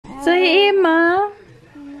So hey Emma,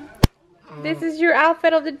 this is your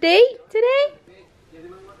outfit of the day today?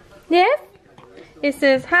 Yes? It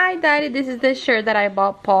says, hi daddy, this is the shirt that I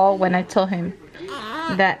bought Paul when I told him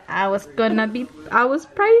that I was pregnant.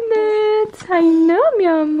 I know, mi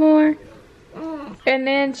amor. And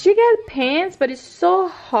then she got pants, but it's so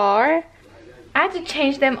hard. I have to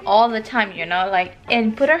change them all the time, you know, like,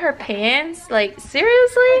 and put on her pants, like,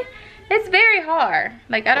 seriously? It's very hard.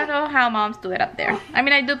 Like, I don't know how moms do it up there. I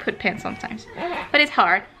mean, I do put pants sometimes, but it's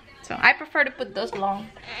hard. So I prefer to put those long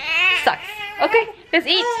socks. Okay, let's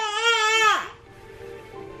eat.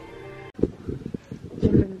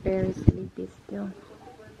 Jim very sleepy still.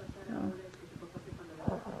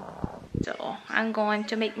 So I'm going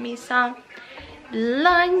to make me some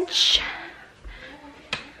lunch.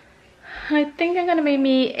 I think I'm gonna make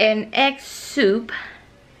me an egg soup.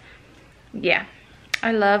 Yeah,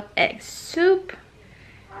 I love egg soup.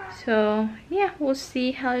 So yeah, we'll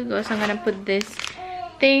see how it goes. I'm gonna put this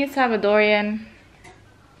thing, Salvadorian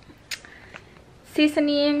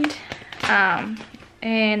seasoning,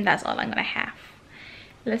 and that's all I'm gonna have.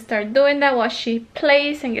 Let's start doing that while she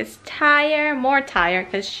plays and gets tired, more tired,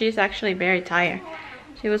 because she's actually very tired.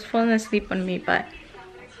 She was falling asleep on me, but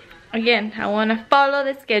again, I want to follow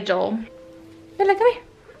the schedule. Bella, come here.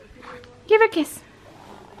 Give her a kiss.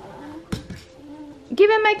 Give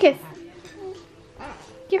him my kiss.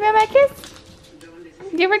 Give him my kiss.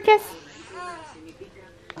 Give her a kiss.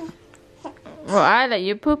 Well, I let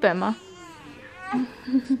you poop, Emma.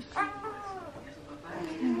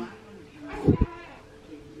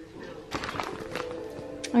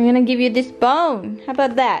 I'm gonna give you this bone. How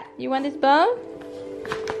about that? You want this bone?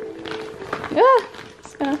 Ah,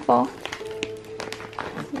 it's gonna fall.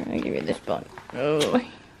 I'm gonna give you this bone. Oh,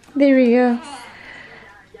 there we go.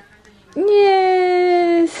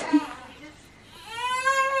 Yes.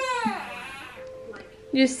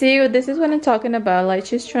 You see, this is what I'm talking about. Like,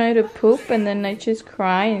 she's trying to poop and then like she's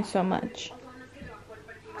crying so much.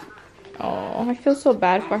 Oh, I feel so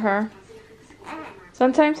bad for her.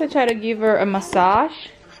 Sometimes I try to give her a massage,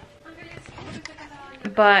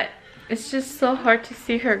 but it's just so hard to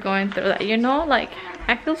see her going through that, you know? Like,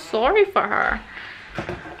 I feel sorry for her.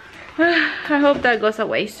 I hope that goes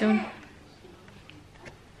away soon.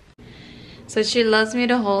 So she loves me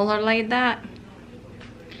to hold her like that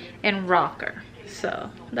and rock her. So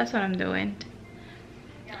that's what I'm doing.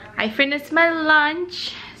 I finished my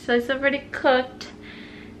lunch, so it's already cooked.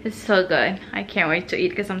 It's so good. I can't wait to eat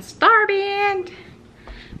because I'm starving.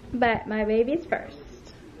 But my baby's first.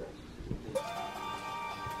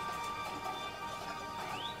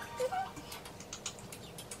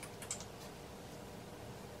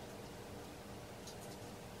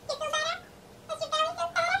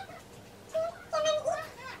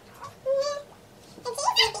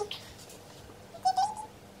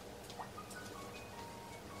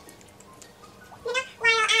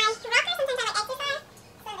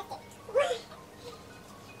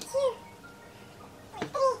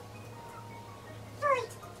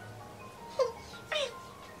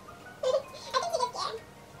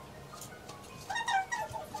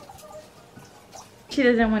 She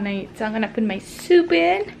doesn't want to eat, so I'm gonna put my soup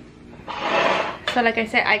in. So like I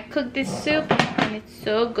said, I cooked this soup and it's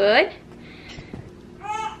so good.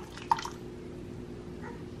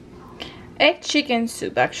 Egg chicken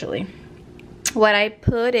soup, actually. What I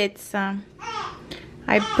put, it's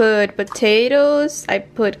I put potatoes, I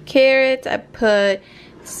put carrots, I put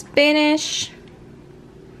spinach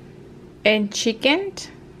and chicken.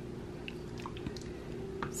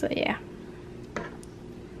 So yeah.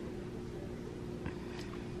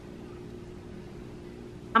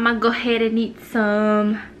 I'm gonna go ahead and eat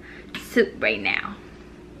some soup right now.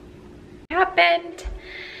 What happened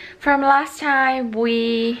from last time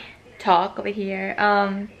we talked over here?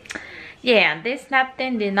 Yeah, this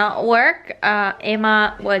napkin did not work.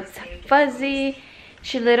 Emma was fuzzy.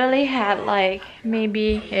 She literally had like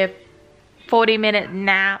maybe a 40-minute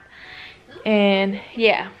nap, and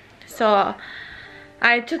yeah, so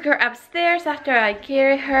I took her upstairs after I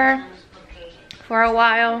carried her for a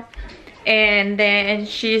while. And then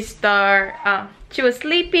she was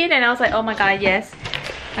sleeping, and I was like, oh my god, yes,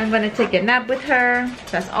 I'm gonna take a nap with her.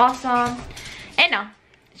 That's awesome. And now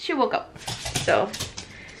she woke up. So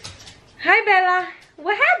hi Bella,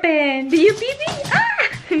 what happened? Did you pee pee?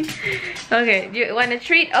 Ah! Okay, you want a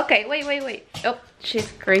treat? Okay, wait. Oh, she's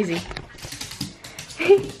crazy.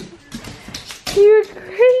 You're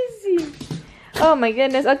crazy. Oh my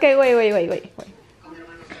goodness. Okay, wait.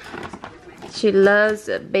 She loves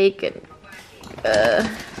a bacon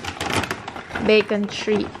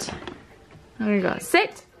treat. There you go.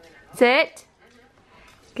 Sit.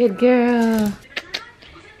 Good girl.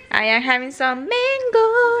 I am having some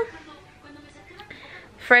mango,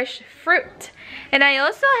 fresh fruit, and I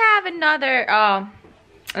also have another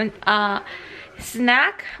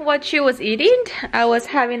snack. What she was eating, I was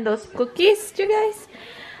having those cookies, you guys.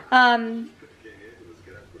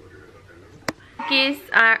 Cookies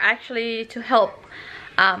are actually to help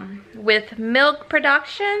with milk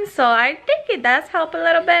production, so I think it does help a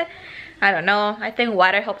little bit. I don't know, I think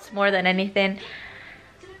water helps more than anything.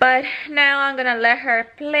 But now I'm gonna let her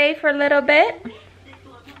play for a little bit,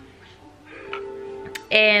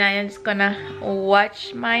 and I am just gonna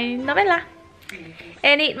watch my novela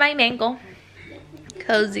and eat my mango.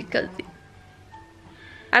 Cozy, cozy.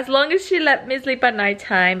 As long as she let me sleep at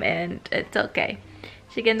nighttime, and it's okay.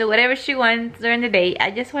 She can do whatever she wants during the day. I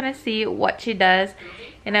just want to see what she does,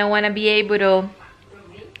 and I want to be able to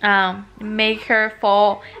make her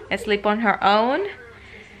fall asleep on her own.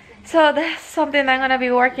 So that's something I'm gonna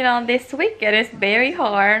be working on this week, and it's very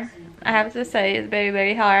hard. I have to say, it's very,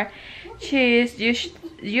 very hard. She's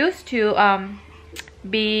used to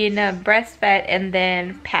being breastfed and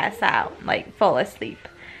then pass out, like fall asleep.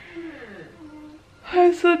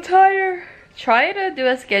 I'm so tired. Trying to do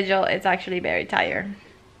a schedule, it's actually very tired.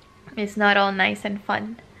 It's not all nice and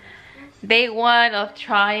fun. Day one of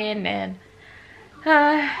trying, and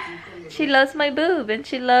she loves my boob and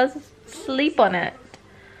she loves sleep on it.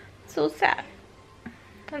 So sad.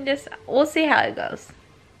 We'll see how it goes.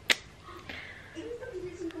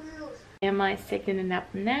 Emma's taking a nap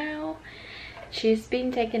now. She's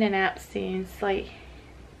been taking a nap since like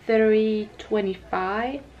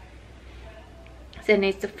 3:25. And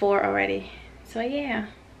it's 4 already. So yeah,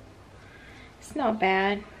 it's not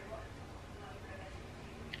bad.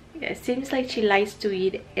 Yeah, it seems like she likes to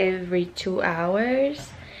eat every 2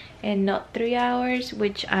 hours and not 3 hours,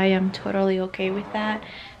 which I am totally okay with that.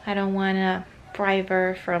 I don't want to deprive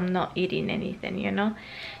her from not eating anything, you know.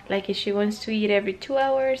 Like if she wants to eat every 2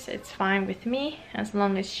 hours, it's fine with me as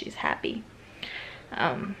long as she's happy.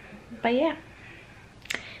 But yeah,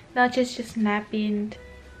 not just napping.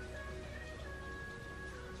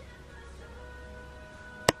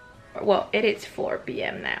 Well, it is 4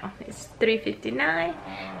 p.m. now. It's 3:59.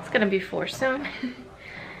 It's gonna be 4 soon.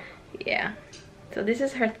 Yeah, so this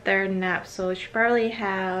is her third nap, so she probably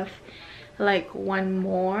have like one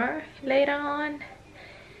more later on,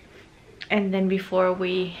 and then before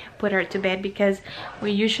we put her to bed, because we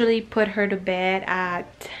usually put her to bed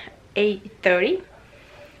at 8:30.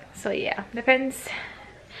 So yeah, depends.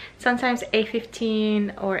 Sometimes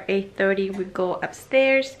 8:15 or 8:30 we go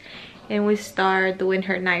upstairs and we start doing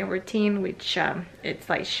her night routine, which it's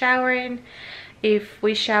like showering. If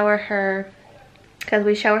we shower her, because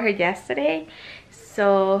we showered her yesterday,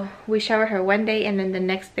 so we shower her one day and then the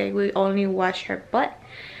next day we only wash her butt.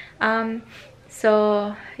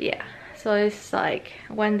 So yeah, so it's like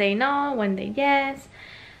one day no, one day yes.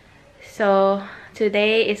 So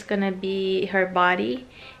today is gonna be her body,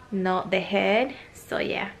 not the head. So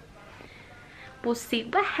yeah, we'll see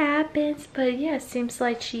what happens. But yeah, it seems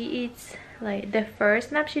like she eats, like the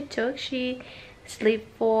first nap she took, she sleep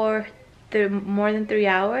for more than 3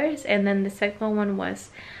 hours, and then the second one was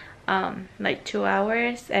like 2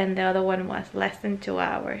 hours, and the other one was less than 2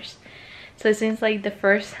 hours. So it seems like the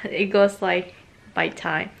first, it goes like by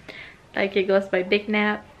time, like it goes by big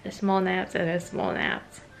nap, the small naps, and then small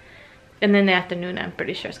naps, and then the afternoon I'm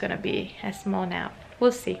pretty sure it's gonna be a small nap.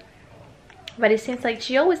 We'll see. But it seems like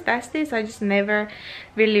she always does this. I just never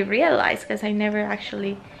really realized, because I never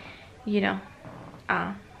actually, you know,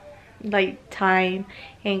 like time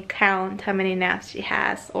and count how many naps she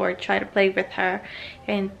has, or try to play with her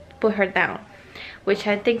and put her down, which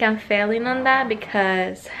I think I'm failing on that,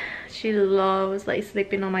 because she loves like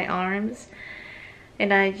sleeping on my arms,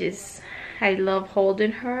 and I love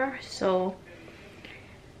holding her. So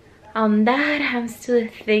on that, I'm still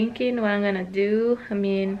thinking what I'm gonna do. I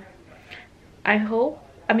mean, I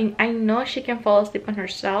know she can fall asleep on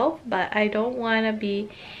herself, but I don't want to be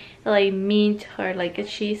like mean to her. Like if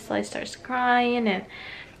she like starts crying and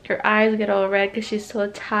her eyes get all red because she's so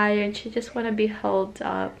tired, she just want to be held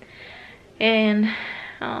up, and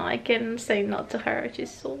I can say no to her.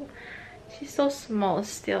 She's so small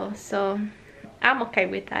still, so I'm okay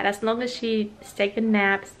with that. As long as she's taking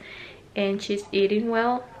naps and she's eating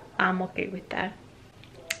well, I'm okay with that.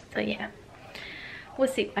 So yeah, we'll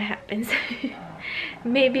see what happens.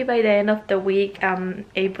 Maybe by the end of the week I'm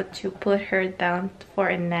able to put her down for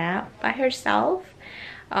a nap by herself.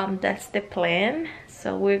 That's the plan.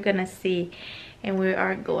 So we're gonna see, and we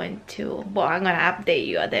are going to, well, I'm gonna update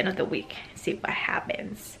you at the end of the week, see what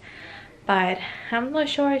happens. But I'm not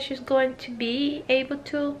sure if she's going to be able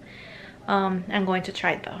to. I'm going to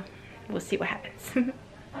try though. We'll see what happens.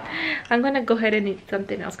 I'm gonna go ahead and eat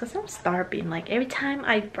something else because I'm starving. Like every time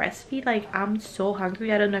I breastfeed, like I'm so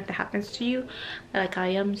hungry. I don't know if that happens to you, but like I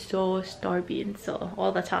am so starving, so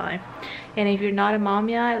all the time. And if you're not a mom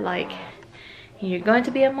yet, like you're going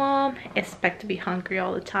to be a mom, expect to be hungry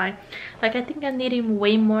all the time. Like I think I'm eating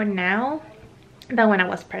way more now than when I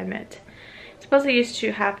was pregnant. Supposedly used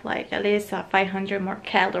to have like at least 500 more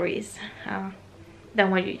calories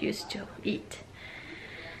than what you used to eat.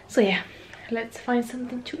 So yeah, let's find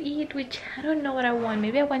something to eat, which I don't know what I want.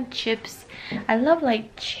 Maybe I want chips. I love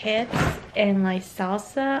like chips and like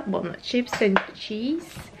salsa, well not chips and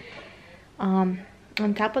cheese on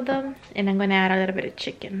top of them, and I'm gonna add a little bit of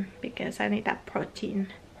chicken because I need that protein.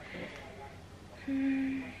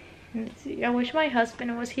 Let's see. I wish my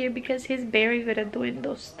husband was here because he's very good at doing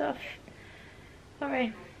those stuff. All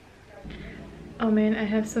right. Oh man, I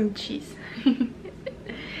have some cheese.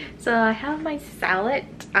 So I have my salad.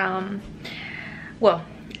 Well,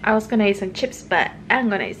 I was gonna eat some chips, but I'm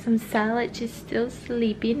gonna eat some salad. She's still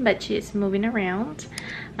sleeping, but she's moving around.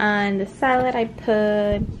 And the salad I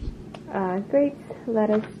put grapes,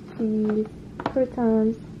 lettuce, cheese,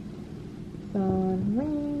 croutons, some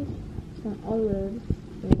wings, some olives,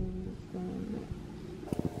 and some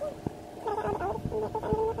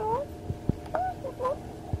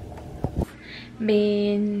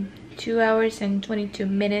been 2 hours and 22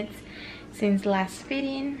 minutes since last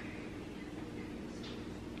feeding,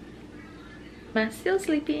 but still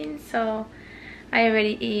sleeping. So I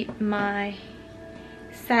already ate my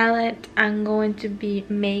salad. I'm going to be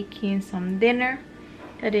making some dinner.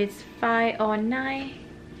 That is 5:09.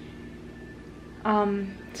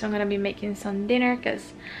 So I'm gonna be making some dinner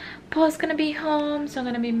because Paul's gonna be home, so I'm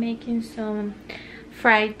gonna be making some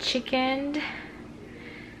fried chicken.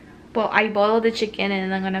 Well, I boiled the chicken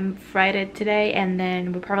and I'm gonna fry it today, and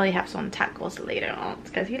then we'll probably have some tacos later on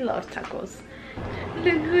because he loves tacos.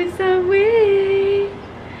 Look who's away!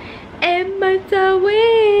 Emma's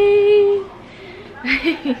away!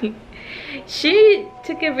 She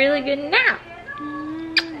took a really good nap.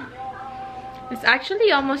 It's actually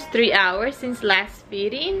almost 3 hours since last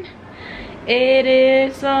feeding. It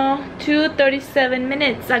is 2:37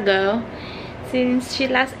 minutes ago since she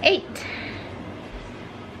last ate.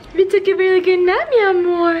 We took a really good nap, mi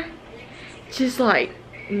amor. Just like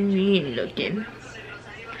mean looking.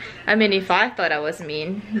 I mean, if I thought I was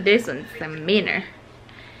mean, this one's meaner.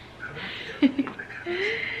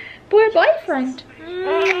 Poor boyfriend.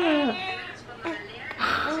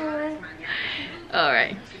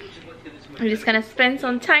 Alright. We're just gonna spend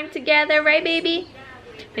some time together, right baby?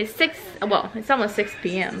 It's it's almost 6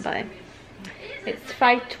 p.m. but it's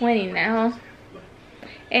 5:20 now.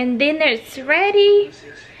 And dinner's ready.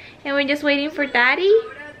 And we're just waiting for daddy.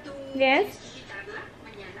 Yes?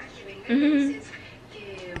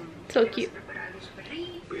 So cute.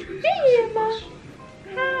 Hey, Emma.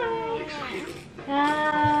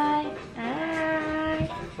 Hi. Hi.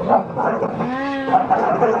 Hi.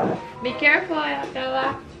 Be careful,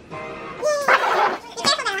 Bella.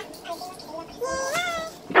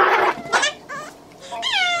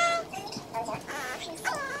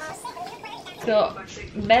 So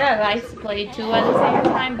Bella likes to play two at the same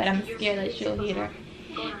time, but I'm scared that she'll hit her.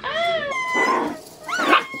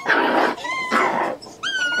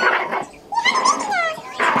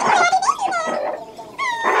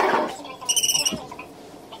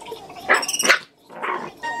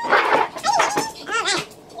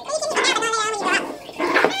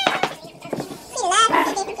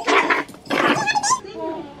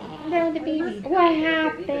 What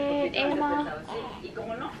happened, Emma?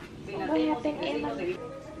 What happened, Emma?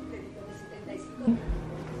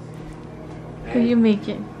 What are you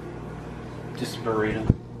making? Just a burrito.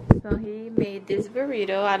 So he made this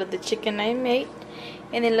burrito out of the chicken I made,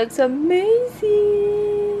 and it looks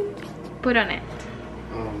amazing. Put on it.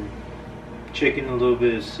 Chicken, a little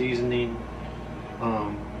bit of seasoning,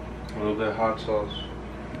 a little bit of hot sauce.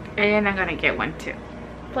 And I'm gonna get one too,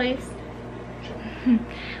 please.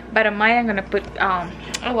 But on mine I'm gonna put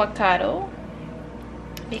avocado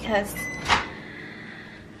because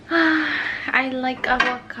I like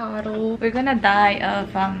avocado. We're gonna die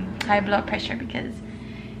of high blood pressure because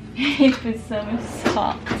it was so much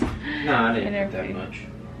salt. No, I didn't eat that much.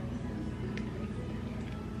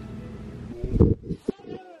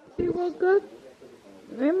 You woke up?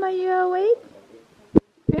 Emma, you awake?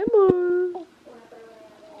 Emma.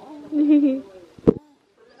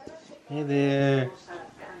 Hey there.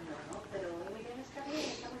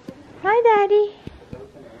 Hi, Daddy.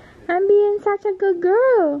 I'm being such a good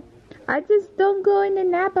girl. I just don't go in the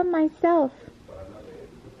nap by myself.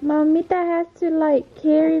 Mamita has to like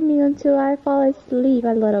carry me until I fall asleep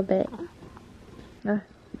a little bit.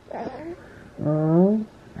 Oh.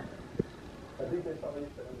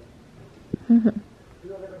 You're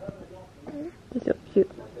so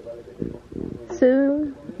cute.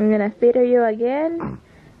 Soon, I'm gonna feed you again,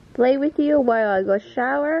 play with you while I go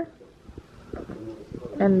shower,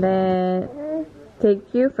 and then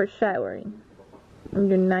take you for showering in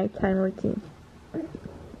your nighttime routine.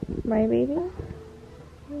 My baby?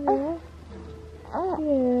 Yeah.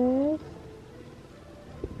 Yes.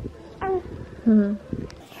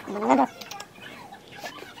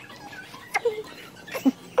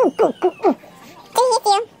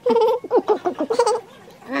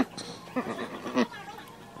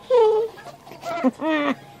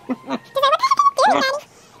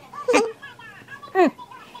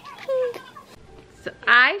 So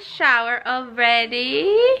I shower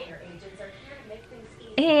already.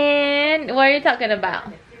 And what are you talking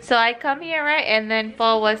about? So I come here, right? And then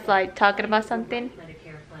Paul was like talking about something.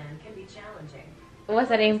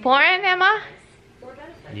 Was it important, Emma?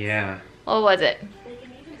 Yeah. What was it?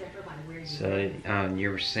 So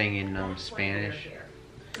you were singing Spanish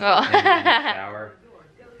Oh. in the shower,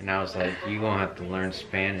 and I was like, "You gonna have to learn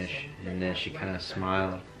Spanish." And then she kind of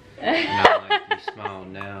smiled, and I'm like, "You smile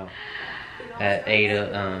now." At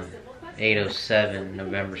 8:07,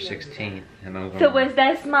 November 16th, and I'm going. So was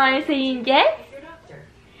that smile saying yes?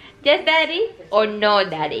 Yes, daddy? Or no,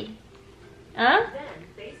 daddy? Huh?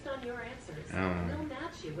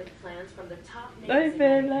 Bye,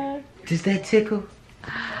 Bella. Does that tickle?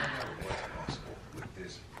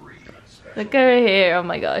 Look at her hair. Oh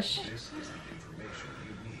my gosh.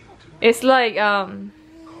 It's like, don't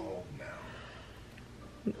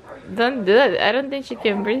do that. I don't think she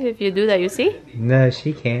can breathe if you do that, you see? No,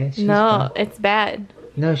 she can't. She's No, fine. it's bad.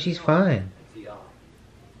 No, she's fine.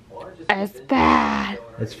 It's bad.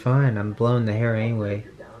 It's fine. I'm blowing the hair anyway.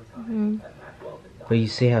 But you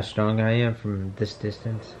see how strong I am from this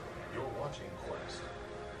distance?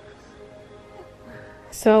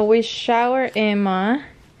 So we shower Emma,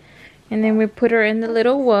 and then we put her in the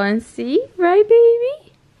little onesie, right,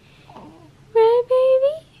 baby? Right,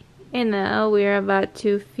 baby? And now we're about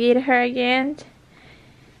to feed her again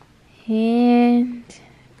and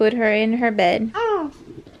put her in her bed.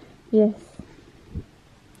 Yes.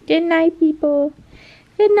 Good night, people.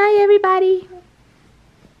 Good night, everybody.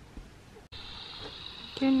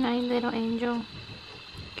 Good night, little angel.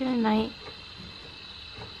 Good night.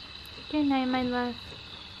 Good night, my love.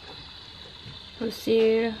 We'll see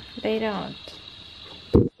you later on.